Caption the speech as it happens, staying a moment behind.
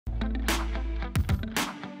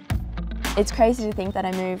It's crazy to think that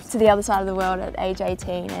I moved to the other side of the world at age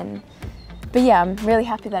 18, but yeah, I'm really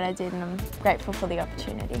happy that I did, and I'm grateful for the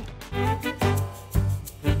opportunity.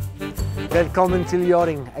 Velkommen til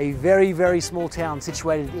Hjorring, a very, very small town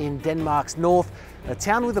situated in Denmark's north, a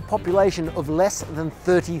town with a population of less than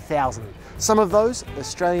 30,000. Some of those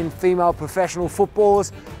Australian female professional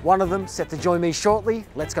footballers, one of them set to join me shortly.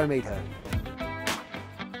 Let's go meet her.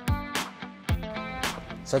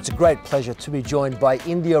 So it's a great pleasure to be joined by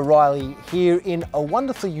Indiah Riley here in a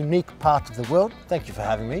wonderfully unique part of the world. Thank you for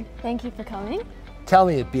having me. Thank you for coming. Tell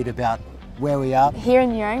me a bit about where we are. Here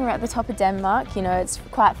in Hjorring, we're at the top of Denmark. You know, it's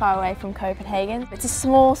quite far away from Copenhagen. It's a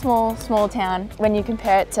small town when you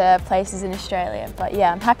compare it to places in Australia. But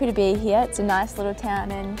yeah, I'm happy to be here. It's a nice little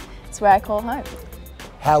town and it's where I call home.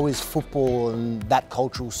 How is football and that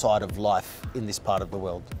cultural side of life in this part of the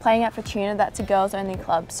world? Playing at Fortuna, that's a girls-only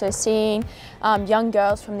club. So seeing young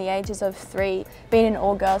girls from the ages of 3 being in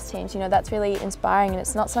all-girls teams, you know, that's really inspiring, and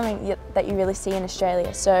it's not something that you really see in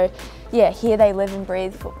Australia. So yeah, here they live and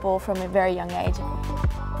breathe football from a very young age.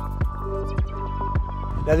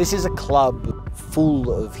 Now this is a club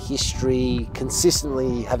full of history,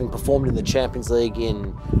 consistently having performed in the Champions League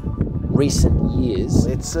in recent years.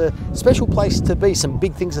 It's a special place to be. Some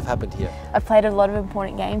big things have happened here. I've played a lot of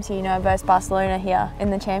important games here, you know, versus Barcelona here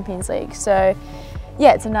in the Champions League. So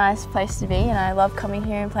yeah, it's a nice place to be, and I love coming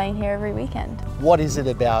here and playing here every weekend. What is it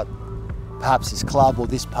about perhaps this club or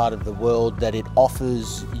this part of the world that it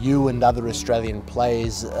offers you and other Australian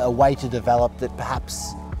players a way to develop that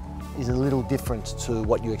perhaps is a little different to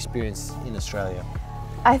what you experience in Australia?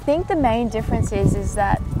 I think the main difference is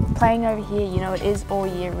that playing over here, you know, it is all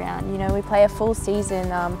year round. You know, we play a full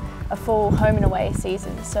season, a full home and away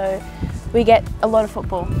season, so we get a lot of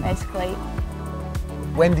football, basically.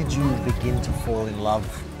 When did you begin to fall in love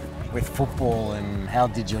with football, and how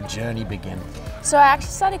did your journey begin? So I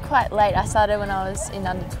actually started quite late. I started when I was in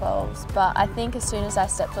under 12s, but I think as soon as I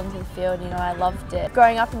stepped onto the field, you know, I loved it.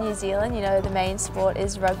 Growing up in New Zealand, you know, the main sport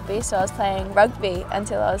is rugby, so I was playing rugby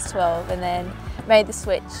until I was 12, and then made the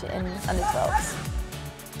switch in under 12s.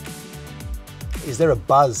 Is there a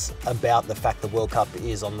buzz about the fact the World Cup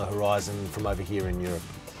is on the horizon from over here in Europe?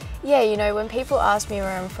 Yeah, you know, when people ask me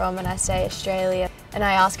where I'm from and I say Australia, and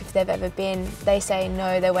I ask if they've ever been, they say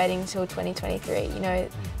no, they're waiting until 2023. You know,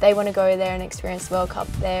 they want to go there and experience the World Cup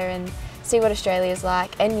there and see what Australia's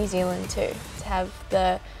like, and New Zealand too, to have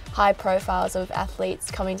the high profiles of athletes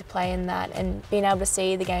coming to play in that and being able to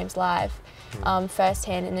see the games live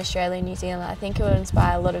firsthand in Australia and New Zealand. I think it would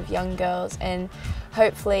inspire a lot of young girls and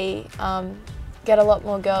hopefully get a lot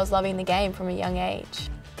more girls loving the game from a young age.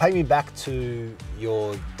 Take me back to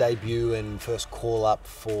your debut and first call up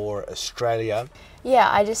for Australia. Yeah,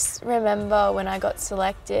 I just remember when I got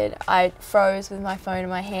selected, I froze with my phone in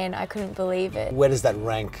my hand. I couldn't believe it. Where does that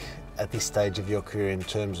rank at this stage of your career in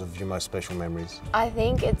terms of your most special memories? I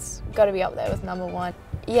think it's got to be up there with #1.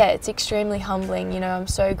 Yeah, it's extremely humbling. You know, I'm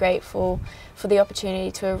so grateful for the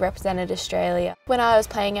opportunity to have represented Australia. When I was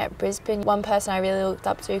playing at Brisbane, one person I really looked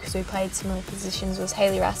up to because we played similar positions was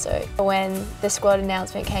Hayley Rasso. When the squad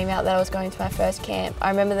announcement came out that I was going to my first camp,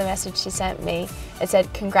 I remember the message she sent me. It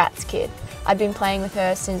said, "Congrats, kid." I'd been playing with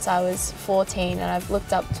her since I was 14, and I've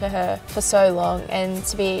looked up to her for so long, and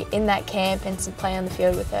to be in that camp and to play on the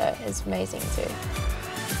field with her is amazing too.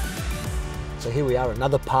 So here we are,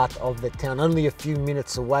 another part of the town, only a few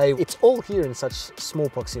minutes away. It's all here in such small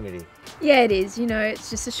proximity. Yeah, it is. You know,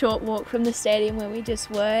 it's just a short walk from the stadium where we just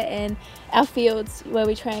were, and our fields where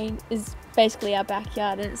we train is basically our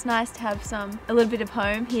backyard, and it's nice to have a little bit of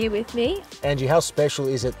home here with me. Angie, how special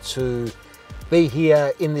is it to be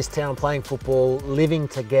here in this town playing football, living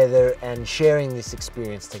together and sharing this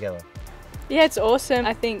experience together? Yeah, it's awesome.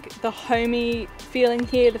 I think the homey feeling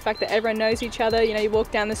here, the fact that everyone knows each other, you know, you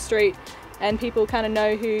walk down the street and people kind of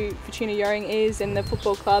know who Fortuna Hjorring is and the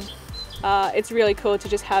football club. It's really cool to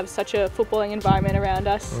just have such a footballing environment around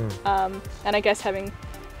us. And I guess having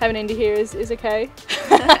Indiah here is okay.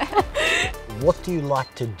 What do you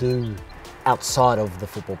like to do outside of the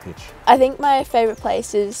football pitch? I think my favourite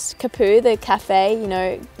place is Kapu, the cafe. You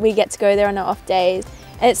know, we get to go there on our off days,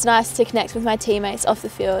 and it's nice to connect with my teammates off the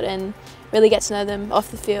field and really get to know them off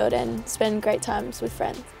the field and spend great times with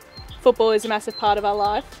friends. Football is a massive part of our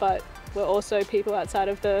life, but we're also people outside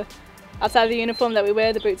of the uniform that we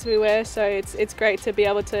wear, the boots we wear, so it's great to be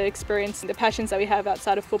able to experience the passions that we have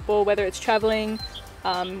outside of football, whether it's travelling,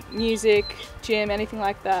 music, gym, anything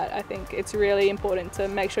like that. I think it's really important to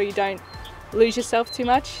make sure you don't lose yourself too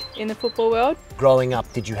much in the football world. Growing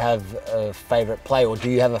up, did you have a favourite player, or do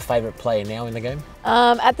you have a favourite player now in the game?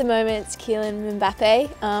 At the moment it's Kylian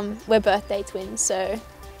Mbappe. We're birthday twins, so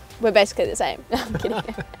we're basically the same. No, I'm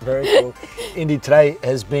kidding. Very cool. Indy, today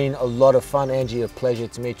has been a lot of fun. Angie, a pleasure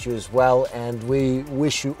to meet you as well, and we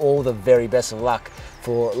wish you all the very best of luck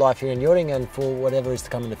for life here in Hjorring and for whatever is to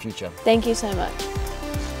come in the future. Thank you so much.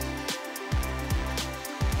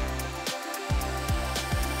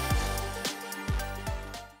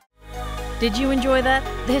 Did you enjoy that?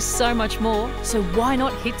 There's so much more, so why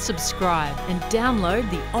not hit subscribe and download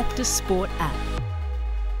the Optus Sport app.